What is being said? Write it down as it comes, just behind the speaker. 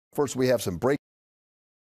First, we have some breaking.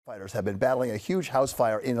 Firefighters have been battling a huge house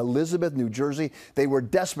fire in Elizabeth, New Jersey. They were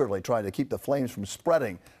desperately trying to keep the flames from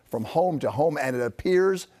spreading from home to home, and it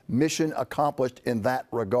appears mission accomplished in that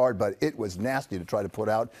regard, but it was nasty to try to put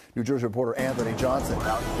out. New Jersey reporter Anthony Johnson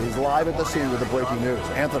is live at the scene with the breaking news.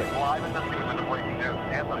 Anthony.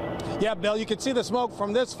 Yeah, Bill, you can see the smoke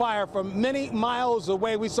from this fire from many miles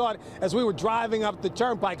away. We saw it as we were driving up the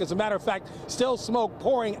turnpike. As a matter of fact, still smoke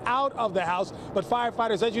pouring out of the house. But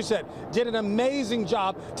firefighters, as you said, did an amazing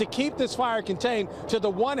job to keep this fire contained to the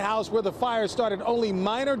one house where the fire started. Only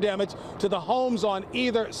minor damage to the homes on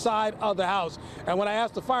either side of the house. And when I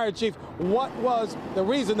asked the fire chief what was the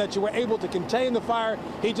reason that you were able to contain the fire,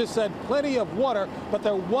 he just said plenty of water. But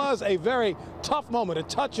there was a very tough moment, a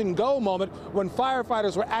touch and go moment, when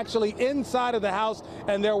firefighters were actually inside of the house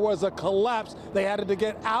and there was a collapse. They had to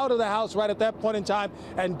get out of the house right at that point in time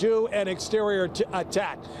and do an exterior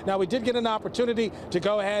attack. Now, we did get an opportunity to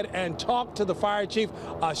go ahead and talk to the fire chief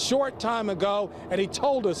a short time ago, and he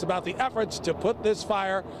told us about the efforts to put this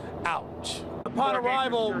fire out. Upon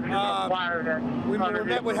arrival, we were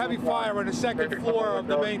met with heavy fire on the second floor of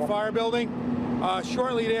the main fire building.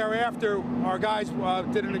 Shortly thereafter, our guys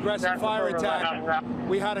did an aggressive fire attack.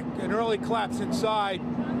 We had an early collapse inside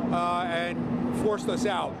and forced us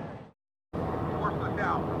out.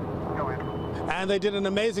 And they did an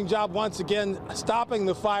amazing job once again stopping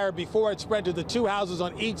the fire before it spread to the two houses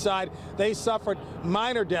on each side. They suffered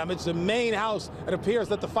minor damage. The main house, it appears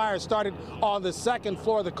that the fire started on the second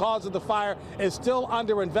floor. The cause of the fire is still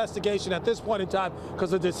under investigation at this point in time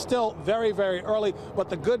because it is still very, very early. But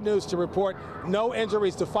the good news to report, no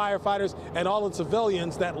injuries to firefighters, and all the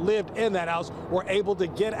civilians that lived in that house were able to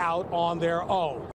get out on their own.